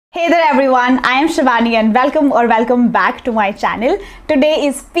Hey there everyone, I am Shivani and welcome back to my channel. Today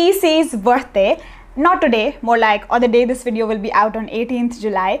is PC's birthday. Not today, more like on the day this video will be out on 18th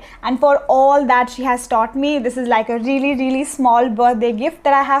July. And for all that she has taught me, this is like a really small birthday gift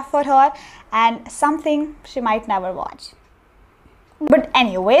that I have for her and something she might never watch. But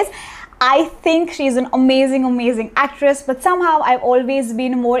anyways, I think she's an amazing actress, but somehow I've always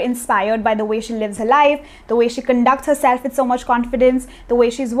been more inspired by the way she lives her life, the way she conducts herself with so much confidence, the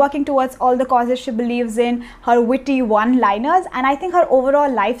way she's working towards all the causes she believes in, her witty one-liners, and I think her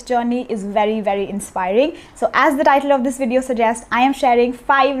overall life journey is very inspiring. So as the title of this video suggests, I am sharing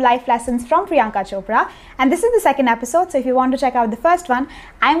 5 life lessons from Priyanka Chopra, and this is the second episode, so if you want to check out the first one,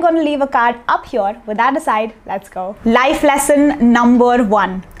 I'm going to leave a card up here. With that aside, let's go. Life lesson number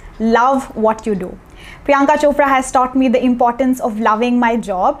 1. Love what you do. Priyanka Chopra has taught me the importance of loving my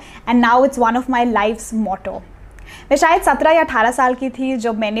job and now it's one of my life's motto. मैं शायद 17 या 18 साल की थी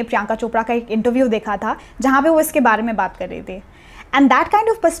जब मैंने प्रियंका चोपड़ा का एक इंटरव्यू देखा था जहाँ पे वो इसके बारे में बात कर रही थी. And that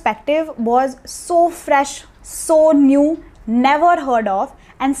kind of perspective was so fresh, so new, never heard of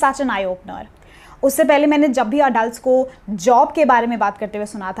and such an eye-opener. उससे पहले मैंने जब भी अडल्ट्स को जॉब के बारे में बात करते हुए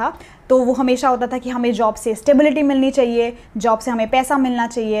सुना था तो वो हमेशा होता था कि हमें जॉब से स्टेबिलिटी मिलनी चाहिए, जॉब से हमें पैसा मिलना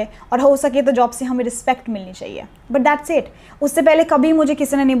चाहिए और हो सके तो जॉब से हमें रिस्पेक्ट मिलनी चाहिए. But that's it. उससे पहले कभी मुझे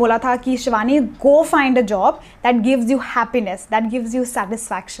किसी ने नहीं बोला था कि Shivani go find a job that gives you happiness, that gives you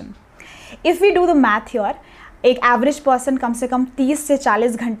satisfaction. If we do the math here, एक एवरेज पर्सन कम से कम 30 से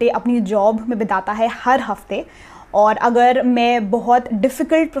 40 घंटे अपनी जॉब में बिताता है हर हफ्ते. और अगर मैं बहुत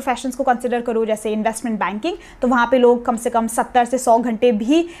डिफ़िकल्ट प्रोफेशंस को कंसिडर करूँ जैसे इन्वेस्टमेंट बैंकिंग, तो वहाँ पे लोग कम से कम 70 से 100 घंटे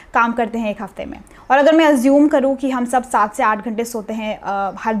भी काम करते हैं एक हफ्ते में. और अगर मैं अज्यूम करूँ कि हम सब 7 से 8 घंटे सोते हैं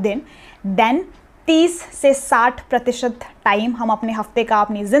हर दिन, देन 30 से 60% टाइम हम अपने हफ्ते का,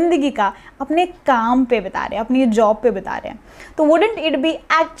 अपनी ज़िंदगी का अपने काम पे बिता रहे हैं, अपनी जॉब पे बिता रहे हैं. तो wouldn't it be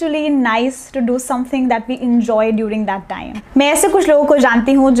actually nice to do something that we enjoy during that time. मैं ऐसे कुछ लोगों को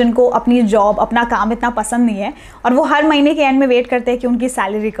जानती हूँ जिनको अपनी जॉब, अपना काम इतना पसंद नहीं है और वो हर महीने के एंड में वेट करते हैं कि उनकी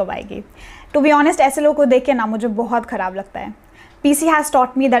सैलरी कब आएगी. टू बी ऑनेस्ट, ऐसे लोगों को देख के ना मुझे बहुत ख़राब लगता है. PC has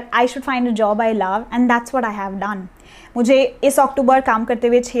taught me that I should find a job I love and that's what I have done. मुझे इस अक्टूबर काम करते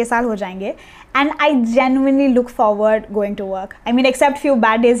हुए 6 साल हो जाएंगे and I genuinely look forward going to work. I mean, except few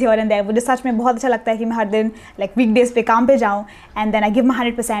bad days here and there. मुझे सच में बहुत अच्छा लगता है कि मैं हर दिन like weekdays पे काम पे जाऊँ and then I give my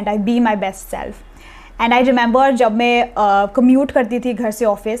 100%, I be my best self. And I remember जब मैं commute करती थी घर से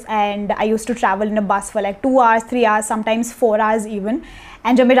office and I used to travel in a bus for like 2 hours, 3 hours, sometimes 4 hours even.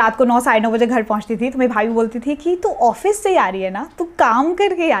 And जब मैं रात को 9, साढ़े 9 बजे घर पहुंचती थी तो मेरी भाभी बोलती थी कि तू ऑफिस से ही आ रही है ना, तू काम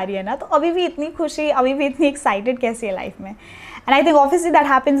करके आ रही है ना, तो अभी भी इतनी खुशी, अभी भी इतनी एक्साइटेड कैसी है लाइफ में. And I think obviously that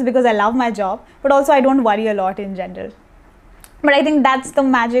happens because I love my job but also I don't worry a lot in general. But I think that's the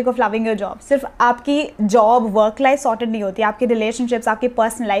magic of loving your job. सिर्फ आपकी job, work life sorted नहीं होती, आपकी relationships, आपकी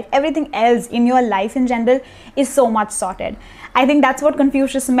personal life, everything else in your life in general is so much sorted. I think that's what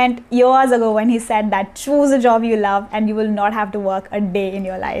Confucius meant years ago when he said that choose a job you love and you will not have to work a day in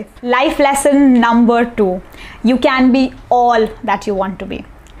your life. Life lesson number 2. You can be all that you want to be.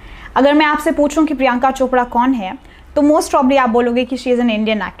 अगर मैं आपसे पूछूं कि प्रियंका चोपड़ा कौन है तो most probably आप बोलोगे कि she is an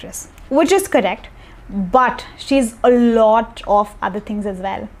Indian actress, which is correct, but she is a lot of other things as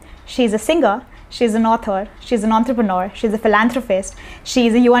well. She is a singer, she is an author, she is an entrepreneur, she is a philanthropist, she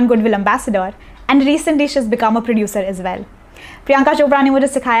is a UN Goodwill ambassador and recently she has become a producer as well. Priyanka Chopra ने मुझे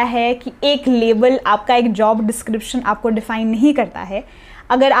सिखाया है कि एक label, आपका एक job description आपको define नहीं करता है.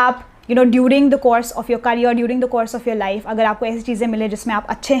 अगर आप during the course of your career, during the course of your life, अगर आपको ऐसी चीज़ें मिले जिसमें आप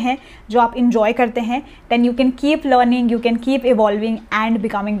अच्छे हैं, जो आप इंजॉय करते हैं, then you can keep learning, you can keep evolving and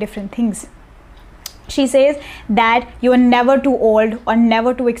becoming different things. She says that you are never too old or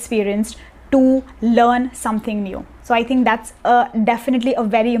never too experienced to learn something new. So I think that's definitely a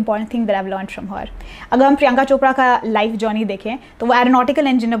very important thing that I've learned from her. अगर हम प्रियंका चोपड़ा का life journey देखें तो वो aeronautical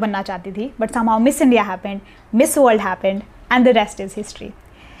engineer बनना चाहती थी but somehow miss India happened, miss world happened and the rest is history.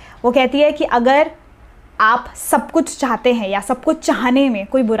 वो कहती है कि अगर आप सब कुछ चाहते हैं या सब कुछ चाहने में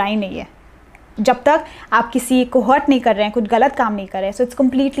कोई बुराई नहीं है, जब तक आप किसी को हर्ट नहीं कर रहे हैं, कुछ गलत काम नहीं कर रहे हैं, सो इट्स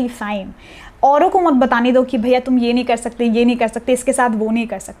कम्प्लीटली फाइन. औरों को मत बताने दो कि भैया तुम ये नहीं कर सकते, ये नहीं कर सकते, इसके साथ वो नहीं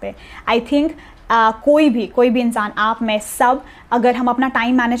कर सकते. आई थिंक कोई भी इंसान, आप, मैं, सब, अगर हम अपना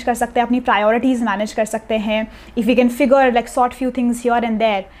टाइम मैनेज कर सकते हैं, अपनी प्रायोरिटीज़ मैनेज कर सकते हैं, if we can figure like sort few things here and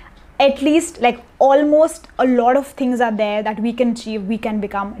there, at least like almost a lot of things are there that we can achieve, we can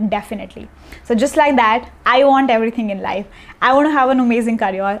become definitely. So just like that, I want everything in life. I want to have an amazing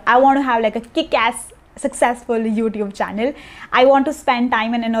career. I want to have like a kick-ass successful YouTube channel. I want to spend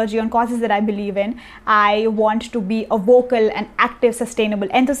time and energy on causes that I believe in. I want to be a vocal and active, sustainable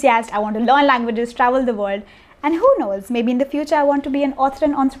enthusiast. I want to learn languages, travel the world, And who knows, maybe in the future I want to be an author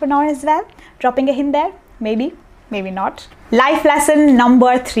and entrepreneur as well. Dropping a hint there, maybe, maybe not. Life lesson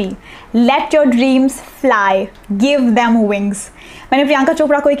number 3, let your dreams fly, give them wings. मैंने प्रियंका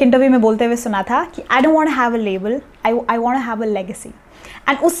चोपड़ा को एक interview में बोलते हुए सुना था कि I don't want to have a label, I want to have a legacy.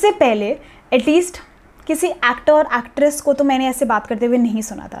 And उससे पहले एटलीस्ट किसी एक्टर और एक्ट्रेस को तो मैंने ऐसे बात करते हुए नहीं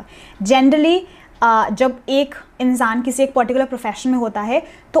सुना था. जनरली जब एक इंसान किसी एक पर्टिकुलर प्रोफेशन में होता है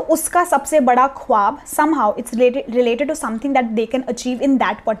तो उसका सबसे बड़ा ख्वाब somehow it's related to something that they can achieve in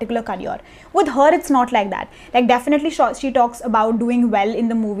that particular career. With her it's not like that. Like definitely she talks about doing well in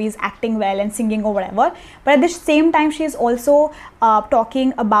the movies, acting well and singing or whatever, but at the same time she is also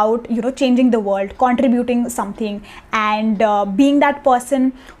talking about, you know, changing the world, contributing something, and being that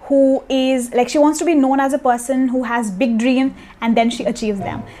person who is like, she wants to be known as a person who has big dreams and then she achieves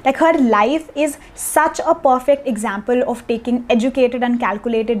them. Like her life is such a perfect example of taking educated and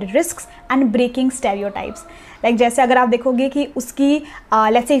calculated risks and breaking stereotypes. Like जैसे अगर आप देखोगे कि उसकी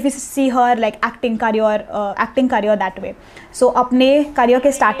let's say if you see her like acting career that way. So अपने career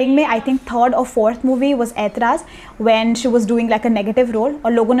के starting में I think 3rd or 4th movie was ऐतराज़ when she was doing like a negative role,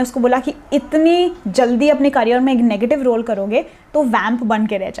 और लोगों ने उसको बोला कि इतनी जल्दी अपने career में एक negative role करोगे तो vamp बन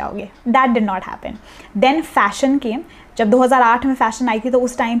के रह जाओगे. That did not happen. Then fashion came. जब 2008 में fashion आई थी तो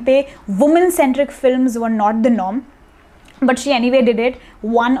उस टाइम पे women centric films were not the norm, but she anyway did it,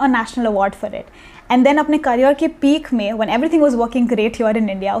 won a national award for it. And then अपने करियर के पीक में when everything was working great here in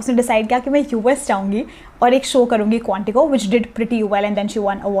India, उसने decide किया कि मैं US जाऊँगी और एक शो करूँगी Quantico, which did pretty well and then she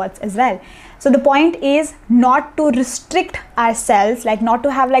won awards as well. So the point is not to restrict ourselves, like not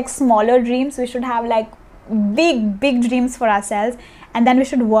to have like smaller dreams. We should have like big dreams for ourselves, and then we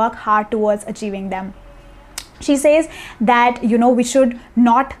should work hard towards achieving them. She says that, you know, we should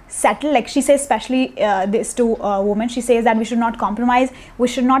not settle, like she says especially this to women, she says that we should not compromise, we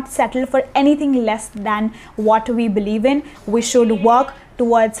should not settle for anything less than what we believe in. We should work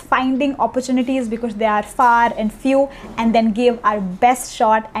towards finding opportunities because they are far and few, and then give our best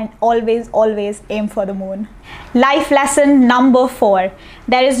shot and always aim for the moon. Life lesson number 4,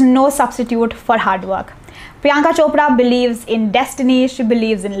 there is no substitute for hard work. Priyanka Chopra believes in destiny, she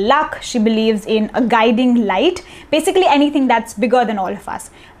believes in luck, she believes in a guiding light, basically anything that's bigger than all of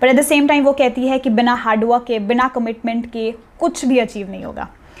us. But at the same time वो कहती है कि बिना hard work के, बिना commitment के कुछ भी achieve नहीं होगा.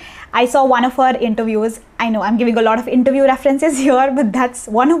 I saw one of her interviews. I know I'm giving a lot of interview references here, but that's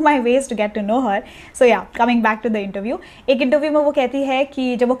one of my ways to get to know her. So yeah, coming back to the interview. एक interview में वो कहती है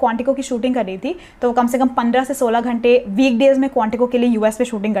कि जब वो Quantico की shooting कर रही थी तो वो कम से कम 15 से 16 घंटे वीकडेज में क्वांटिको के लिए यूएस पे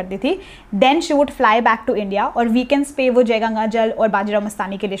शूटिंग करती थी. Then she would fly back to India और वीकेंड्स पे वो जय गंगा जल और बाजीराव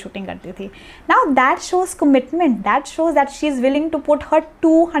मस्तानी के लिए शूटिंग करती थी. Now that shows commitment, that shows that she is willing to put her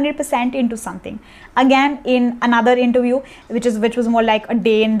 200% into something. Again, in another interview, which was more like a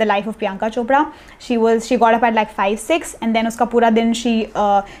day in the life of Priyanka Chopra, she got up at like 5-6 and then uska pura din she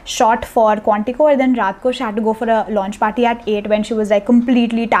shot for Quantico, and then raat ko she had to go for a launch party at 8 when she was like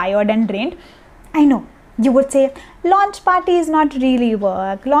completely tired and drained. I know you would say launch party is not really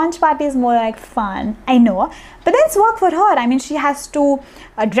work, launch party is more like fun. I know, but that's work for her. I mean, she has to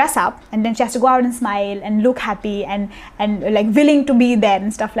dress up and then she has to go out and smile and look happy and like willing to be there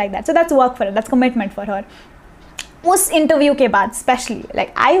and stuff like that. So that's work for her, that's commitment for her. उस interview के बाद specially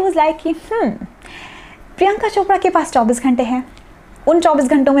like I was like कि प्रियंका चोपड़ा के पास 24 घंटे हैं. उन 24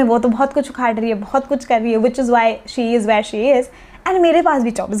 घंटों में वो तो बहुत कुछ उखाड़ रही है, बहुत कुछ कर रही है, which is why she is where she is, and मेरे पास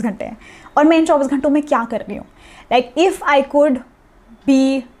भी 24 घंटे हैं और मैं इन 24 घंटों में क्या कर रही हूँ. Like if I could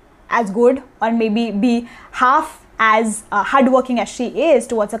be as good और may be half as hardworking as she is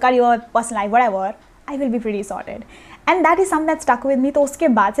towards her career, personal life, whatever, I will be pretty sorted. And that is something that stuck with me. तो उसके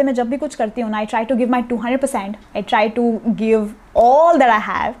बाद से मैं जब भी कुछ करती हूँ ना, I try to give my 200%. I try to give all that I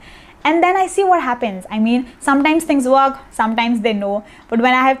have. And then I see what happens. I mean, sometimes things work, sometimes they know. But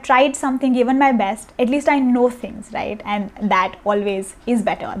when I have tried something, given my best, at least I know things, right? And that always is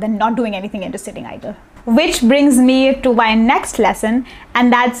better than not doing anything and just sitting idle. Which brings me to my next lesson,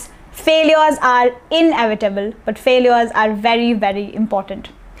 and that's failures are inevitable, but failures are very, very important.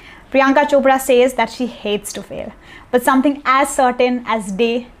 Priyanka Chopra says that she hates to fail, but something as certain as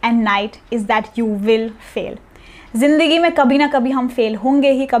day and night is that you will fail. ज़िंदगी में कभी ना कभी हम fail होंगे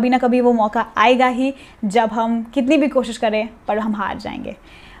ही, कभी ना कभी वो मौका आएगा ही जब हम कितनी भी कोशिश करें पर हम हार जाएंगे.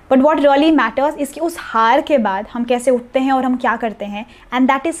 But what really matters is कि उस हार के बाद हम कैसे उठते हैं और हम क्या करते हैं, and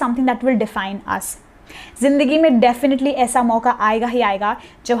that is something that will define us. ज़िंदगी में डेफिनेटली ऐसा मौका आएगा ही आएगा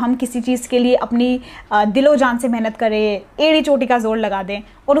जब हम किसी चीज़ के लिए अपनी दिलो जान से मेहनत करें, एड़ी चोटी का जोर लगा दें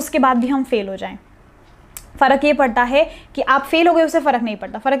और उसके बाद भी हम फेल हो जाएं. फ़र्क ये पड़ता है कि आप फेल हो गए, उससे फ़र्क नहीं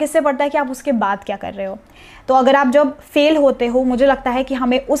पड़ता। फ़र्क इससे पड़ता है कि आप उसके बाद क्या कर रहे हो। तो अगर आप जब फेल होते हो, मुझे लगता है कि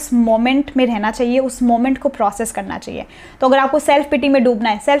हमें उस मोमेंट में रहना चाहिए, उस मोमेंट को प्रोसेस करना चाहिए। तो अगर आपको सेल्फ पिटी में डूबना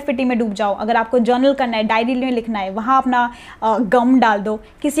है, सेल्फ पिटी में डूब जाओ। अगर आपको जर्नल करना है, डायरी में लिखना है, वहाँ अपना गम डाल दो।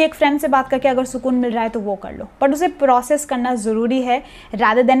 किसी एक फ्रेंड से बात करके अगर सुकून मिल रहा है तो वो कर लो, बट उसे प्रोसेस करना ज़रूरी है,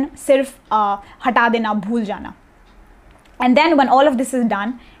 रादर देन सिर्फ हटा देना, भूल जाना। And then when all of this is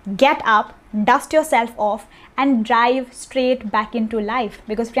done, get up, dust yourself off and drive straight back into life,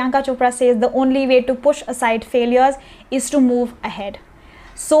 because Priyanka Chopra says the only way to push aside failures is to move ahead.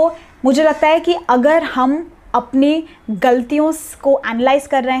 So मुझे लगता है कि अगर हम अपनी गलतियों को analyse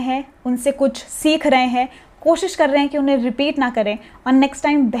कर रहे हैं, उनसे कुछ सीख रहे हैं, कोशिश कर रहे हैं कि उन्हें रिपीट ना करें और नेक्स्ट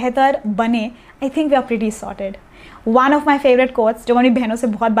टाइम बेहतर बने, I think we are pretty sorted. One of my favorite quotes, जो मैं अपनी बहनों से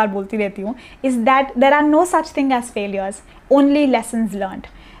बहुत बार बोलती रहती हूँ, is that there are no such thing as failures, only lessons learned.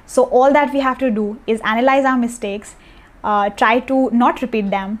 So all that we have to do is analyze our mistakes, try to not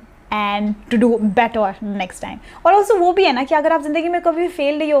repeat them and to do better next time. और also वो भी है ना कि अगर आप ज़िंदगी में कभी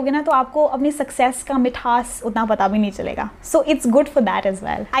फेल नहीं होगे ना, तो आपको अपनी सक्सेस का मिठास उतना पता भी नहीं चलेगा. So it's good for that as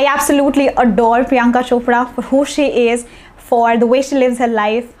well. I absolutely adore Priyanka Chopra for who she is, for the way she lives her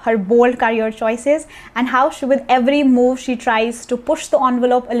life, her bold career choices, and how she, with every move, she tries to push the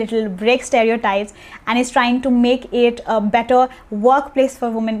envelope a little, break stereotypes, and is trying to make it a better workplace for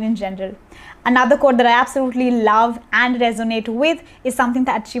women in general. Another quote that I absolutely love and resonate with is something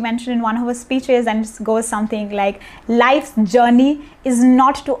that she mentioned in one of her speeches, and it goes something like, life's journey is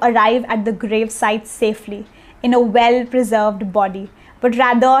not to arrive at the gravesite safely in a well-preserved body, but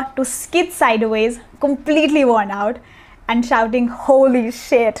rather to skid sideways, completely worn out, and shouting, holy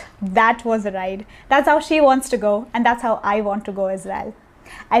shit, that was a ride. That's how she wants to go, and that's how I want to go as well.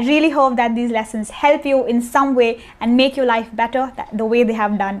 I really hope that these lessons help you in some way and make your life better the way they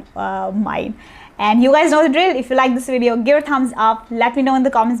have done mine. And you guys know the drill. If you like this video, give it a thumbs up. Let me know in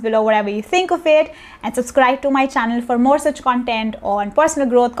the comments below whatever you think of it, and subscribe to my channel for more such content on personal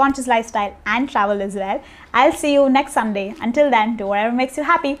growth, conscious lifestyle, and travel as well. I'll see you next Sunday. Until then, do whatever makes you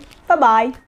happy. Bye-bye.